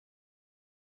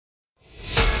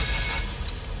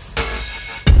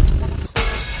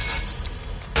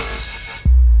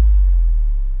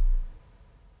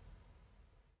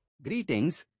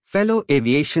Greetings, fellow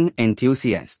aviation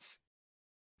enthusiasts.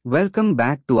 Welcome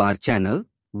back to our channel,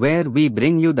 where we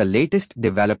bring you the latest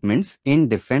developments in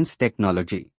defense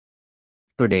technology.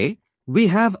 Today, we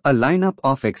have a lineup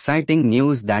of exciting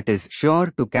news that is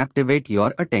sure to captivate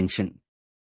your attention.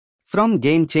 From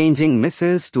game-changing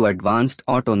missiles to advanced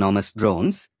autonomous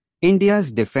drones,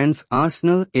 India's defense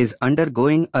arsenal is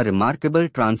undergoing a remarkable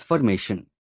transformation.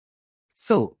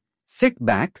 So, sit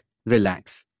back,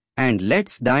 relax, and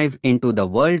let's dive into the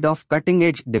world of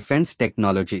cutting-edge defense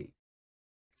technology.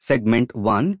 Segment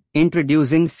 1,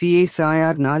 Introducing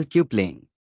CSIR-NAL QPlane.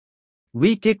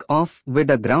 We kick off with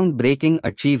a groundbreaking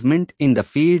achievement in the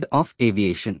field of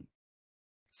aviation.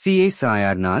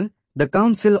 CSIR-NAL, the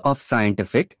Council of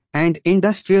Scientific and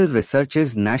Industrial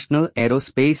Research's National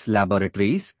Aerospace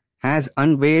Laboratories, has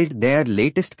unveiled their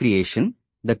latest creation,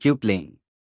 the QPlane.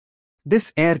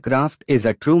 This aircraft is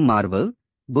a true marvel,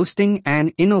 boasting an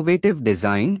innovative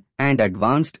design and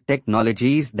advanced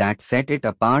technologies that set it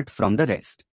apart from the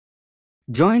rest.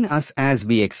 Join us as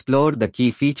we explore the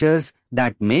key features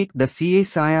that make the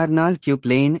CSIR-NAL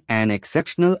QPlane an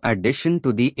exceptional addition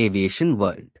to the aviation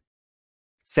world.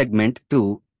 Segment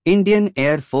 2, Indian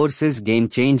Air Force's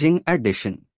game-changing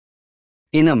addition.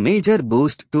 In a major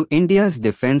boost to India's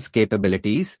defense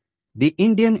capabilities, the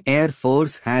Indian Air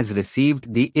Force has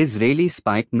received the Israeli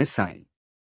Spike missile.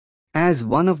 As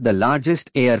one of the largest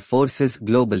air forces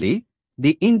globally,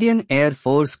 the Indian Air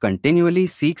Force continually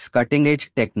seeks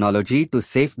cutting-edge technology to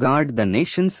safeguard the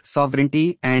nation's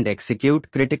sovereignty and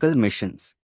execute critical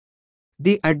missions.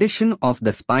 The addition of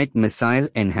the Spike missile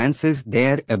enhances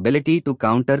their ability to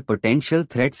counter potential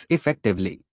threats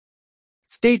effectively.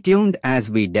 Stay tuned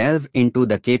as we delve into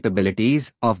the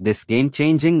capabilities of this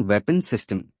game-changing weapon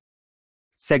system.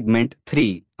 Segment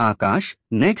 3, Akash,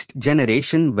 Next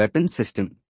Generation Weapon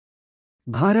System.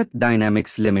 Bharat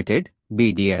Dynamics Limited,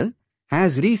 BDL,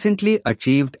 has recently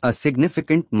achieved a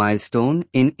significant milestone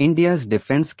in India's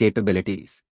defense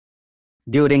capabilities.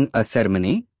 During a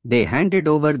ceremony, they handed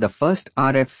over the first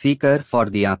RF seeker for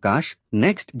the Akash,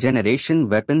 Next Generation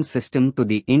Weapon System to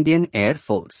the Indian Air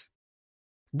Force.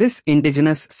 This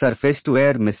indigenous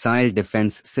surface-to-air missile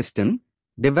defense system,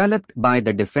 developed by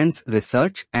the Defense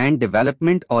Research and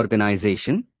Development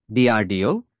Organization,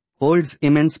 DRDO, holds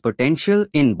immense potential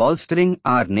in bolstering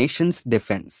our nation's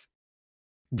defense.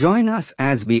 Join us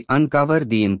as we uncover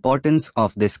the importance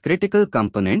of this critical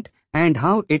component and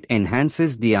how it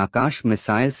enhances the Akash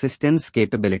missile system's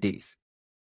capabilities.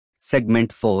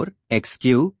 Segment 4,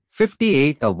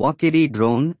 XQ-58, a Valkyrie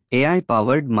drone,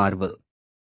 AI-powered marvel.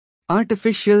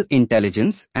 Artificial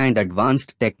intelligence and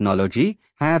advanced technology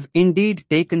have indeed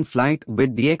taken flight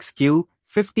with the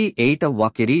XQ-58, a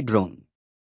Valkyrie drone.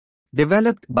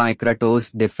 Developed by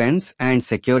Kratos Defense and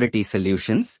Security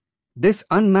Solutions, this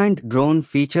unmanned drone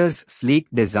features sleek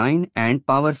design and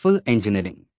powerful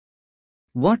engineering.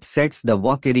 What sets the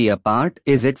Valkyrie apart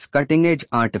is its cutting-edge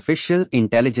artificial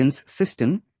intelligence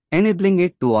system, enabling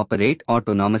it to operate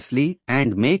autonomously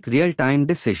and make real-time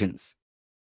decisions.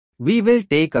 We will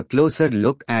take a closer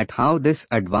look at how this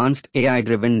advanced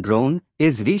AI-driven drone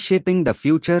is reshaping the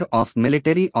future of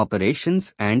military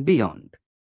operations and beyond.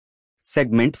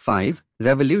 Segment 5,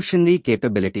 Revolutionary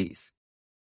Capabilities.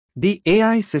 The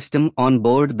AI system on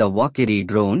board the Valkyrie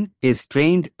drone is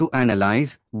trained to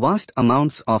analyze vast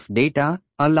amounts of data,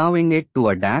 allowing it to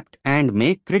adapt and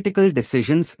make critical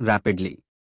decisions rapidly.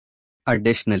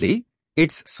 Additionally,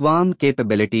 its swarm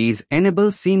capabilities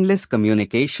enable seamless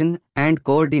communication and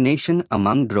coordination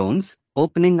among drones,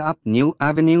 opening up new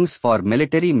avenues for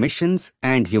military missions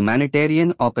and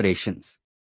humanitarian operations.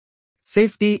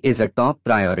 Safety is a top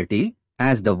priority,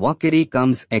 as the Valkyrie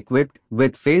comes equipped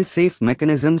with fail-safe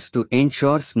mechanisms to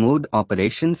ensure smooth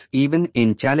operations even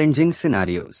in challenging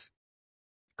scenarios.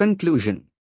 Conclusion.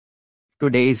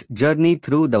 Today's journey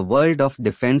through the world of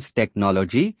defense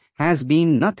technology has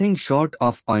been nothing short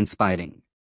of awe-inspiring.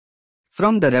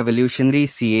 From the revolutionary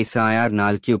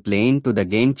CSIR-NAL QPlane to the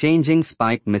game-changing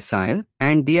Spike missile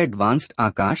and the advanced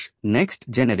Akash Next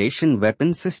Generation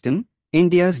Weapon System,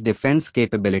 India's defense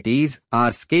capabilities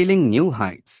are scaling new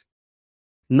heights.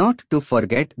 Not to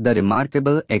forget the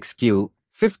remarkable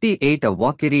XQ-58, a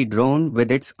Valkyrie drone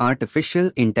with its artificial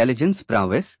intelligence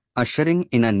prowess, ushering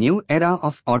in a new era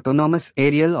of autonomous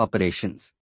aerial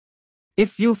operations.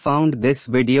 If you found this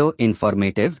video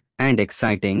informative and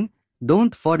exciting,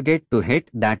 don't forget to hit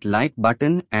that like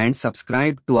button and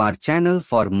subscribe to our channel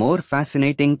for more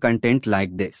fascinating content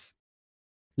like this.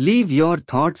 Leave your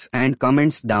thoughts and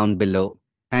comments down below,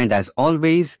 and as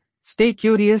always, stay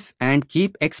curious and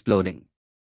keep exploring.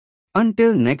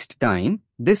 Until next time,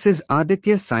 this is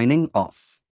Aditya signing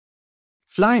off.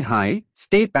 Fly high,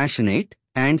 stay passionate,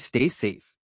 and stay safe.